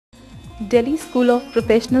Delhi School of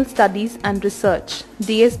Professional Studies and Research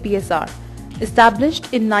 (DSPSR),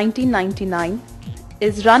 established in 1999,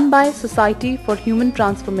 is run by Society for Human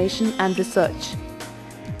Transformation and Research.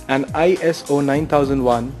 An ISO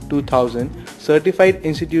 9001-2000 certified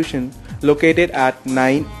institution located at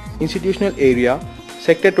 9 Institutional Area,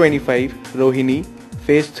 Sector 25, Rohini,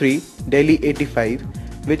 Phase 3, Delhi 85,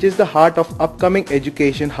 which is the heart of upcoming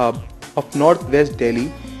education hub of Northwest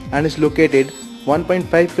Delhi and is located 1.5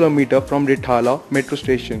 km from Rithala metro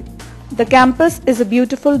station. The campus is a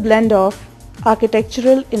beautiful blend of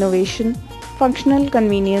architectural innovation, functional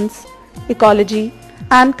convenience, ecology,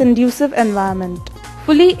 and conducive environment.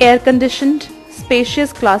 Fully air-conditioned,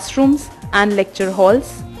 spacious classrooms and lecture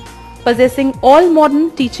halls, possessing all modern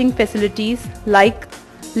teaching facilities like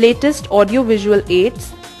latest audio-visual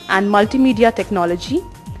aids and multimedia technology,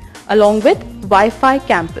 along with Wi-Fi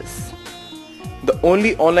campus. The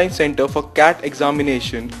only online center for CAT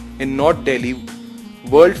examination in North Delhi,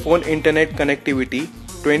 world phone internet connectivity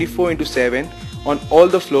 24/7 on all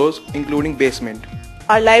the floors including basement.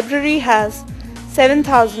 Our library has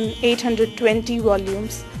 7,820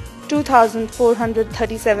 volumes,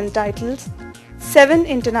 2,437 titles, 7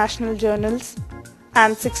 international journals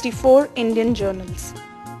and 64 Indian journals.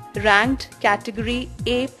 Ranked Category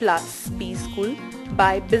A+ B School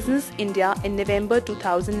by Business India in November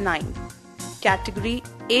 2009. Category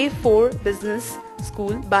A4 Business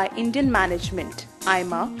School by Indian Management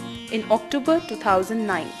 (IMA) in October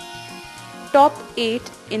 2009. Top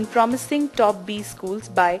 8 in Promising Top B Schools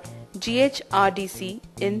by GHRDC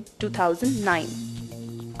in 2009.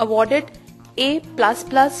 Awarded A++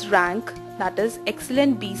 rank, that is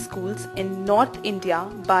Excellent B Schools in North India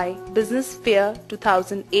by Business Fair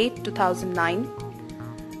 2008-2009.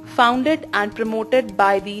 Founded and promoted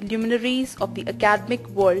by the luminaries of the academic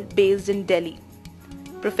world based in Delhi,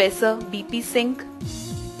 Professor B.P. Singh,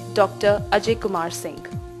 Dr. Ajay Kumar Singh.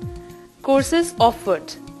 Courses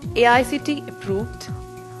offered: AICT approved,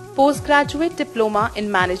 Postgraduate Diploma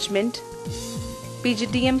in Management,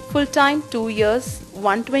 PGDM full-time 2 years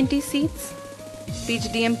 120 seats,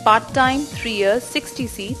 PGDM part-time 3 years 60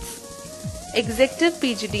 seats, Executive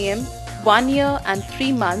PGDM 1 year and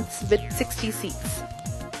 3 months with 60 seats.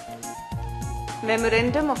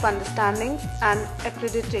 Memorandum of Understanding and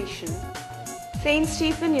Accreditation. St.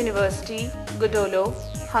 Stephen University, Gudolo,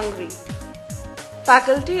 Hungary.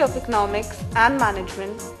 Faculty of Economics and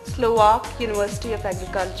Management, Slovak University of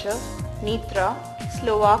Agriculture, Nitra,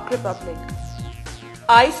 Slovak Republic.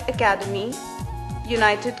 ICE Academy,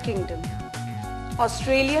 United Kingdom.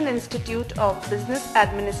 Australian Institute of Business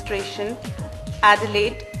Administration,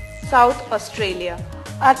 Adelaide, South Australia.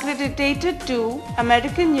 Accredited to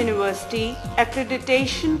American University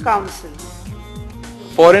Accreditation Council.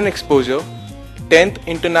 Foreign exposure: 10th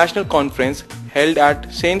International Conference held at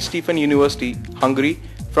St. Stephen University, Hungary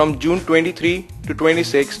from June 23 to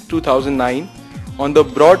 26, 2009 on the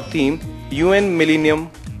broad theme UN Millennium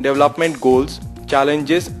Development Goals,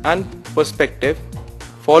 Challenges and Perspective,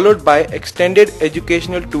 followed by extended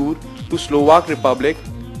educational tour to Slovak Republic,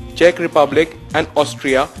 Czech Republic and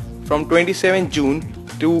Austria from 27 June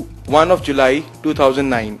to 1 of July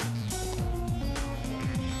 2009.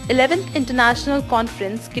 11th International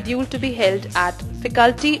Conference scheduled to be held at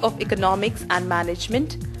Faculty of Economics and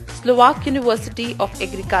Management, Slovak University of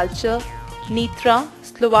Agriculture, Nitra,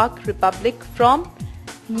 Slovak Republic from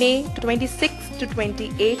May 26 to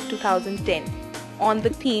 28, 2010 on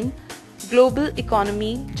the theme Global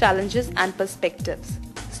Economy, Challenges and Perspectives.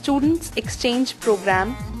 Students Exchange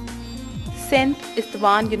Program, St.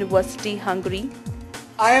 Istvan University, Hungary.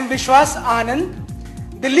 I am Vishwas Anand.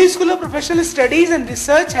 Delhi School of Professional Studies and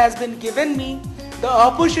Research has been given me the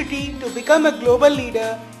opportunity to become a global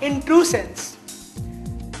leader in true sense.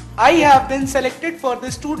 I have been selected for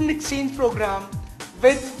the student exchange program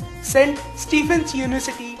with St. Stephen's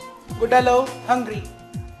University, Gudalo, Hungary.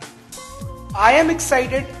 I am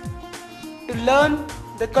excited to learn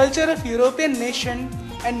the culture of European nation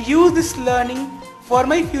and use this learning for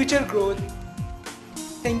my future growth.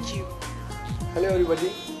 Thank you. Hello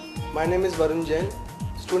everybody, my name is Varun Jain,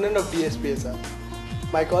 student of DSPSR.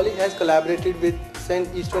 My college has collaborated with St.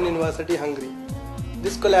 Eastern University, Hungary.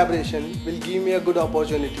 This collaboration will give me a good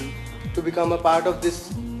opportunity to become a part of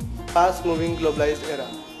this fast-moving globalized era.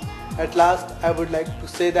 At last, I would like to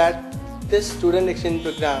say that this student exchange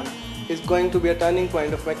program is going to be a turning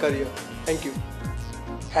point of my career. Thank you.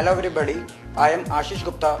 Hello everybody, I am Ashish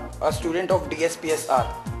Gupta, a student of DSPSR.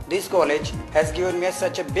 This college has given me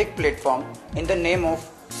such a big platform in the name of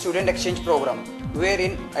Student Exchange Program,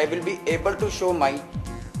 wherein I will be able to show my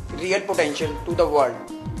real potential to the world.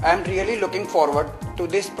 I am really looking forward to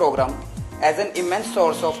this program as an immense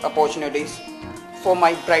source of opportunities for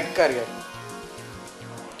my bright career.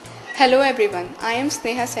 Hello everyone, I am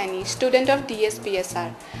Sneha Saini, student of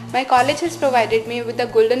DSPSR. My college has provided me with the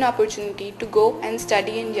golden opportunity to go and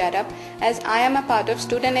study in Europe as I am a part of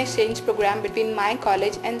student exchange program between my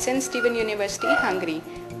college and St. Stephen University, Hungary.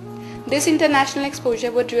 This international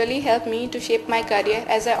exposure would really help me to shape my career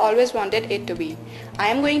as I always wanted it to be. I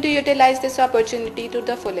am going to utilize this opportunity to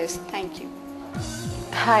the fullest. Thank you.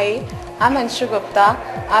 Hi, I'm Anshu Gupta.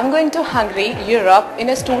 I'm going to Hungary, Europe in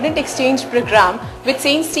a student exchange program with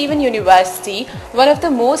St. Stephen University, one of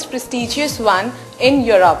the most prestigious one in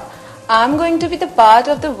Europe. I'm going to be the part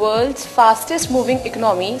of the world's fastest moving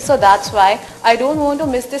economy, so that's why I don't want to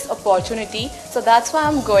miss this opportunity. So that's why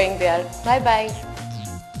I'm going there. Bye bye.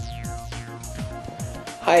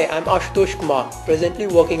 Hi, I'm Ashutosh Kumar, presently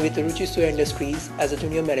working with Ruchi Soya Industries as a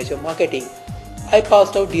Junior Manager Marketing. I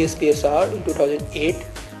passed out DSPSR in 2008,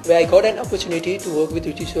 where I got an opportunity to work with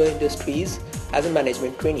Ruchi Soya Industries as a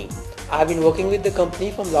management trainee. I have been working with the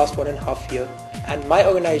company from last 1.5 years, and my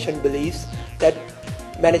organization believes that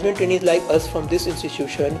management trainees like us from this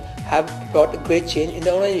institution have brought a great change in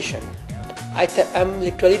the organization. I am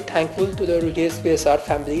literally thankful to the DSPSR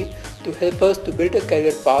family to help us to build a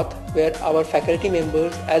career path where our faculty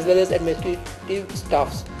members as well as administrative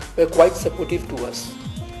staffs were quite supportive to us.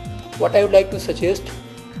 What I would like to suggest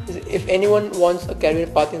is if anyone wants a career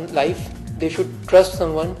path in life, they should trust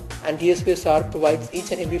someone, and DSPSR provides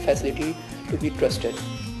each and every facility to be trusted.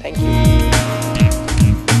 Thank you.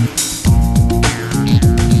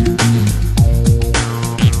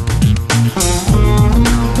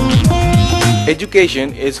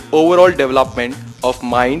 Education is overall development of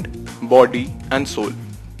mind, body and soul.